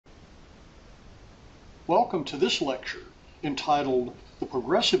Welcome to this lecture entitled The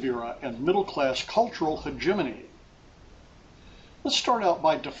Progressive Era and Middle Class Cultural Hegemony. Let's start out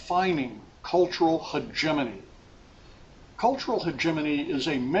by defining cultural hegemony. Cultural hegemony is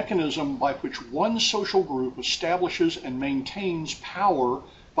a mechanism by which one social group establishes and maintains power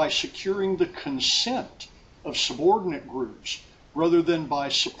by securing the consent of subordinate groups rather than by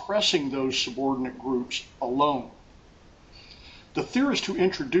suppressing those subordinate groups alone. The theorist who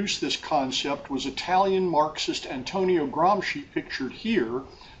introduced this concept was Italian Marxist Antonio Gramsci, pictured here,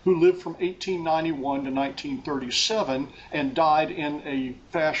 who lived from 1891 to 1937 and died in a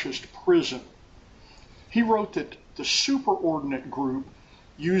fascist prison. He wrote that the superordinate group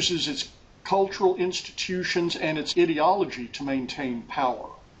uses its cultural institutions and its ideology to maintain power.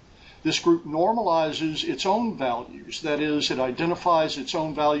 This group normalizes its own values, that is, it identifies its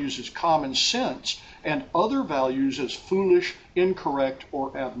own values as common sense and other values as foolish, incorrect,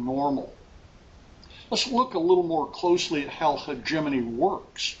 or abnormal. Let's look a little more closely at how hegemony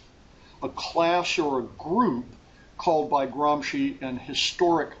works. A class or a group, called by Gramsci an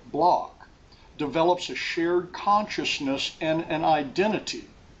historic bloc, develops a shared consciousness and an identity.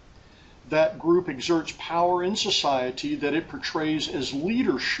 That group exerts power in society that it portrays as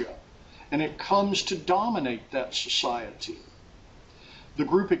leadership, and it comes to dominate that society. The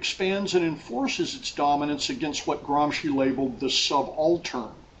group expands and enforces its dominance against what Gramsci labeled the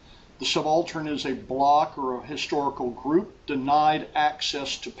subaltern. The subaltern is a bloc or a historical group denied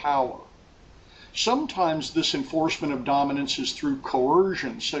access to power. Sometimes this enforcement of dominance is through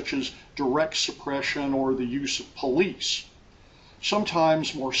coercion, such as direct suppression or the use of police.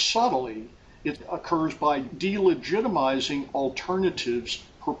 Sometimes, more subtly, it occurs by delegitimizing alternatives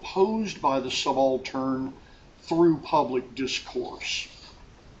proposed by the subaltern through public discourse.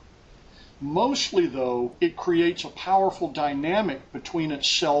 Mostly, though, it creates a powerful dynamic between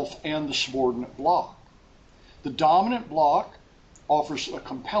itself and the subordinate bloc. The dominant bloc offers a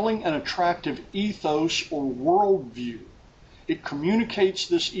compelling and attractive ethos or worldview. It communicates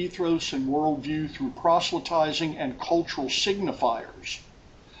this ethos and worldview through proselytizing and cultural signifiers.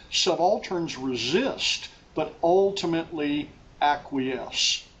 Subalterns resist, but ultimately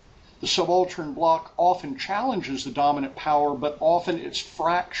acquiesce. The subaltern bloc often challenges the dominant power, but often it's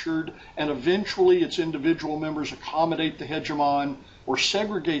fractured, and eventually its individual members accommodate the hegemon or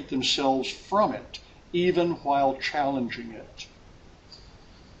segregate themselves from it, even while challenging it.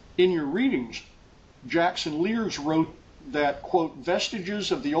 In your readings, Jackson Lears wrote that, quote,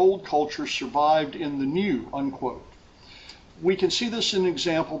 vestiges of the old culture survived in the new, unquote. We can see this in an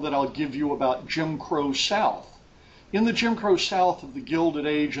example that I'll give you about Jim Crow South. In the Jim Crow South of the Gilded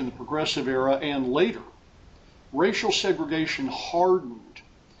Age and the Progressive Era and later, racial segregation hardened,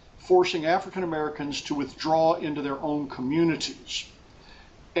 forcing African Americans to withdraw into their own communities.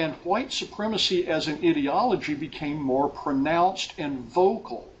 And white supremacy as an ideology became more pronounced and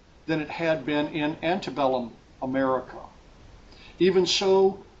vocal than it had been in antebellum America. Even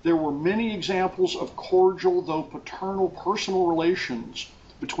so, there were many examples of cordial, though paternal, personal relations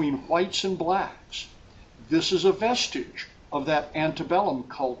between whites and blacks. This is a vestige of that antebellum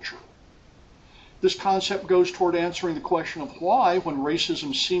culture. This concept goes toward answering the question of why, when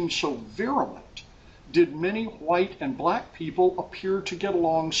racism seemed so virulent, did many white and black people appear to get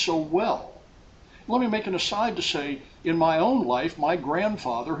along so well. Let me make an aside to say, in my own life, my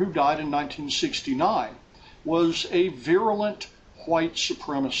grandfather, who died in 1969, was a virulent white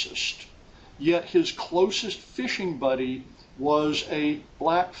supremacist. Yet his closest fishing buddy was a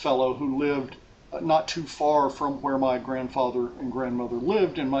black fellow who lived not too far from where my grandfather and grandmother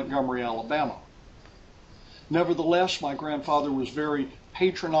lived in Montgomery, Alabama. Nevertheless, my grandfather was very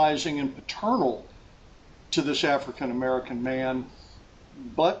patronizing and paternal to this African American man,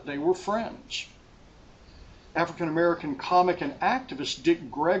 but they were friends. African American comic and activist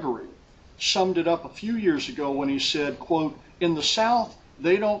Dick Gregory summed it up a few years ago when he said, quote, in the South,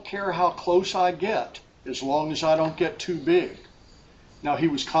 they don't care how close I get as long as I don't get too big. Now, he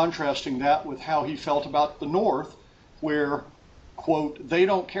was contrasting that with how he felt about the North, where, quote, they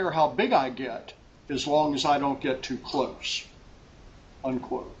don't care how big I get as long as I don't get too close,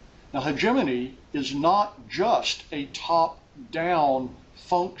 unquote. Now, hegemony is not just a top-down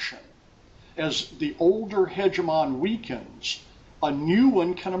function. As the older hegemon weakens, a new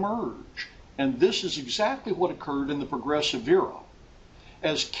one can emerge, and this is exactly what occurred in the Progressive Era.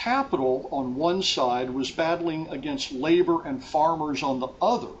 As capital on one side was battling against labor and farmers on the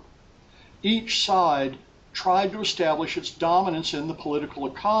other, each side tried to establish its dominance in the political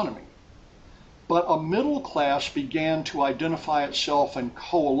economy. But a middle class began to identify itself and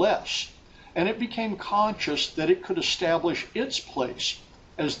coalesce, and it became conscious that it could establish its place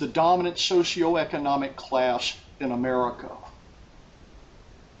as the dominant socioeconomic class in America.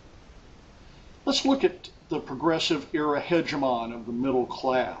 Let's look at the progressive era hegemon of the middle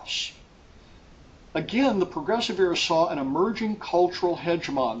class. Again, the progressive era saw an emerging cultural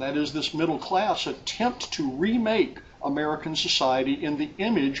hegemon, that is, this middle class attempt to remake American society in the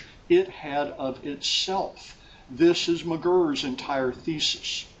image it had of itself. This is McGirr's entire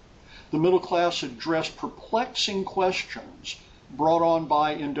thesis. The middle class addressed perplexing questions brought on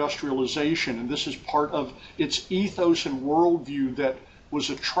by industrialization, and this is part of its ethos and worldview that was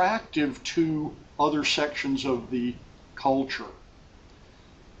attractive to other sections of the culture.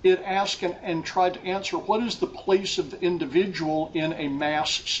 It asked and tried to answer, what is the place of the individual in a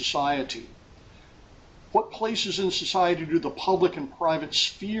mass society? What places in society do the public and private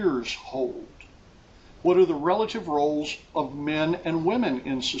spheres hold? What are the relative roles of men and women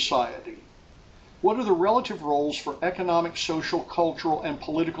in society? What are the relative roles for economic, social, cultural, and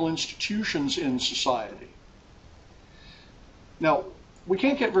political institutions in society? Now, we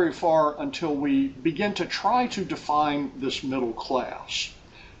can't get very far until we begin to try to define this middle class.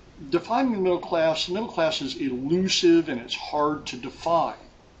 Defining the middle class is elusive and it's hard to define.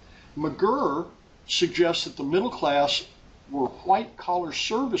 McGirr suggests that the middle class were white-collar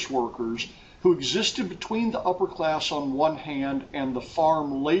service workers who existed between the upper class on one hand and the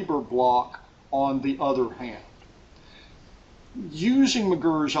farm labor bloc on the other hand. Using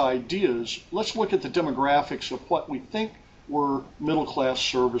McGirr's ideas, let's look at the demographics of what we think were middle-class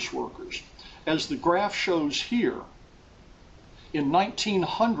service workers. As the graph shows here, in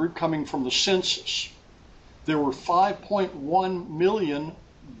 1900, coming from the census, there were 5.1 million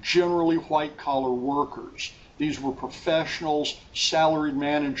generally white-collar workers. These were professionals, salaried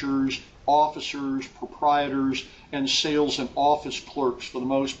managers, officers, proprietors, and sales and office clerks for the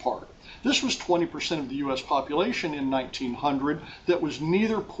most part. This was 20% of the U.S. population in 1900 that was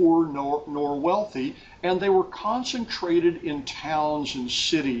neither poor nor wealthy, and they were concentrated in towns and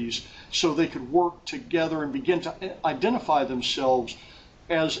cities so they could work together and begin to identify themselves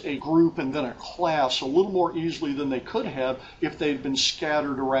as a group and then a class a little more easily than they could have if they'd been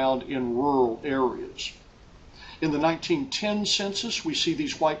scattered around in rural areas. In the 1910 census, we see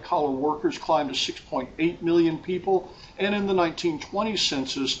these white-collar workers climb to 6.8 million people, and in the 1920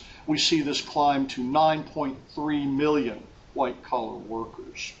 census, we see this climb to 9.3 million white-collar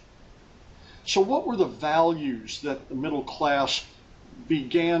workers. So what were the values that the middle class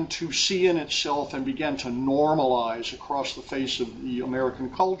began to see in itself and began to normalize across the face of the American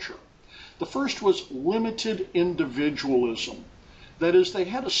culture? The first was limited individualism. That is, they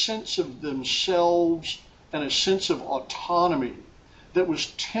had a sense of themselves and a sense of autonomy that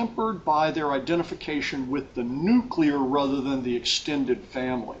was tempered by their identification with the nuclear rather than the extended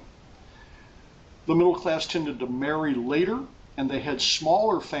family. The middle class tended to marry later, and they had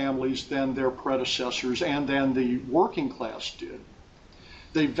smaller families than their predecessors and than the working class did.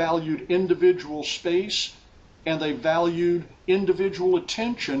 They valued individual space, and they valued individual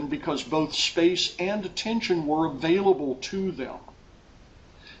attention because both space and attention were available to them.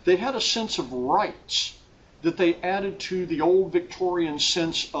 They had a sense of rights that they added to the old Victorian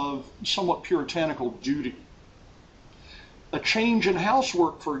sense of somewhat puritanical duty. A change in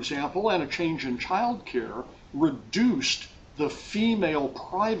housework, for example, and a change in childcare reduced the female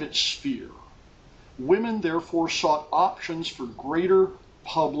private sphere. Women therefore sought options for greater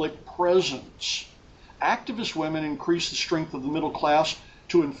public presence. Activist women increased the strength of the middle class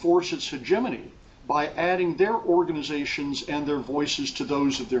to enforce its hegemony by adding their organizations and their voices to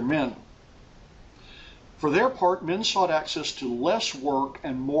those of their men. For their part, men sought access to less work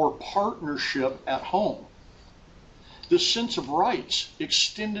and more partnership at home. This sense of rights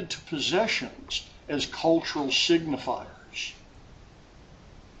extended to possessions as cultural signifiers.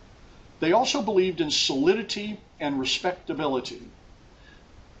 They also believed in solidity and respectability.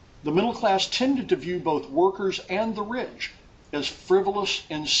 The middle class tended to view both workers and the rich as frivolous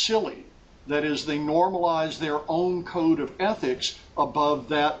and silly. That is, they normalized their own code of ethics above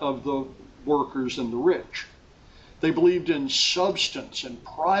that of the workers and the rich. They believed in substance and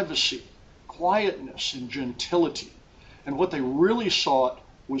privacy, quietness and gentility. And what they really sought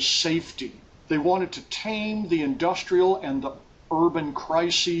was safety. They wanted to tame the industrial and the urban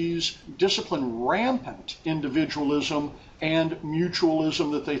crises, discipline rampant individualism and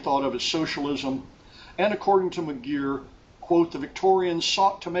mutualism that they thought of as socialism. And according to McGirr, quote, the Victorians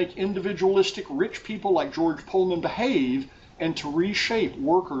sought to make individualistic rich people like George Pullman behave and to reshape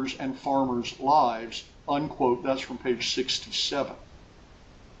workers' and farmers' lives, unquote. That's from page 67.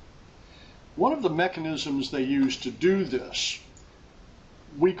 One of the mechanisms they used to do this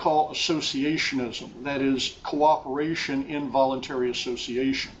we call associationism, that is, cooperation in voluntary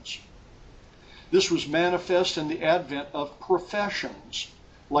associations. This was manifest in the advent of professions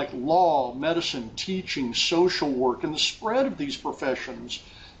like law, medicine, teaching, social work, and the spread of these professions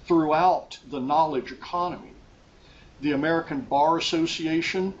throughout the knowledge economy. The American Bar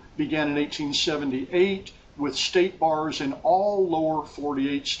Association began in 1878 with state bars in all lower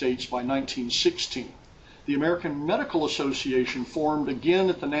 48 states by 1916. The American Medical Association formed again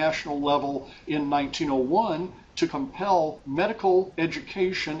at the national level in 1901 to compel medical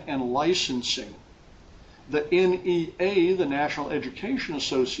education and licensing. The NEA, the National Education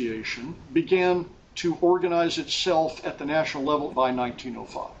Association, began to organize itself at the national level by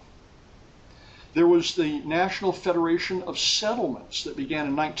 1905. There was the National Federation of Settlements that began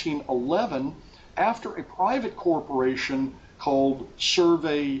in 1911 after a private corporation called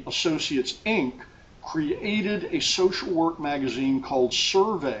Survey Associates, Inc. created a social work magazine called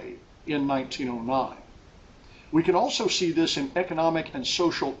Survey in 1909. We can also see this in economic and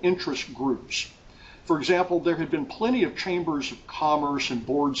social interest groups. For example, there had been plenty of chambers of commerce and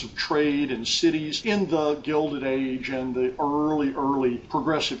boards of trade in cities in the Gilded Age and the early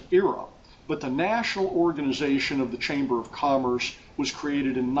progressive era. But the national organization of the Chamber of Commerce was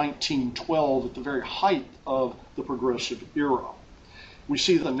created in 1912 at the very height of the progressive era. We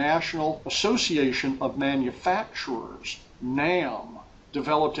see the National Association of Manufacturers, NAM,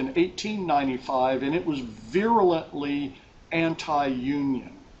 developed in 1895, and it was virulently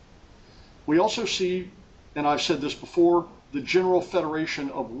anti-union. We also see, and I've said this before, the General Federation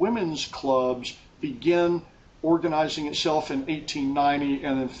of Women's Clubs begin organizing itself in 1890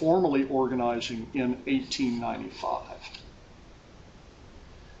 and then formally organizing in 1895.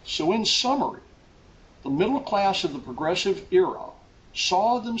 So in summary, the middle class of the progressive era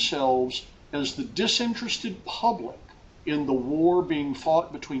saw themselves as the disinterested public in the war being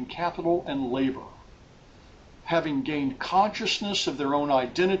fought between capital and labor. Having gained consciousness of their own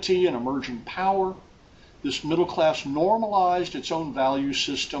identity and emerging power, this middle class normalized its own value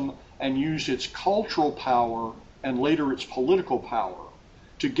system and used its cultural power and later its political power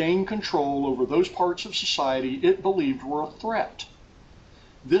to gain control over those parts of society it believed were a threat.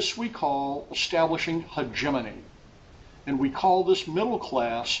 This we call establishing hegemony, and we call this middle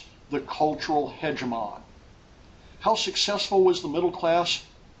class the cultural hegemon. How successful was the middle class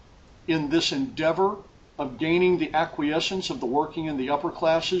in this endeavor of gaining the acquiescence of the working and the upper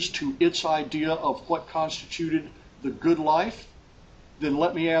classes to its idea of what constituted the good life? Then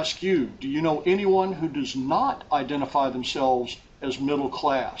let me ask you, do you know anyone who does not identify themselves as middle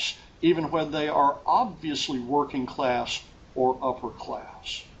class, even when they are obviously working class or upper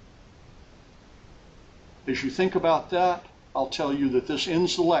class? As you think about that, I'll tell you that this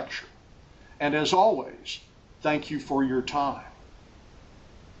ends the lecture. And as always, thank you for your time.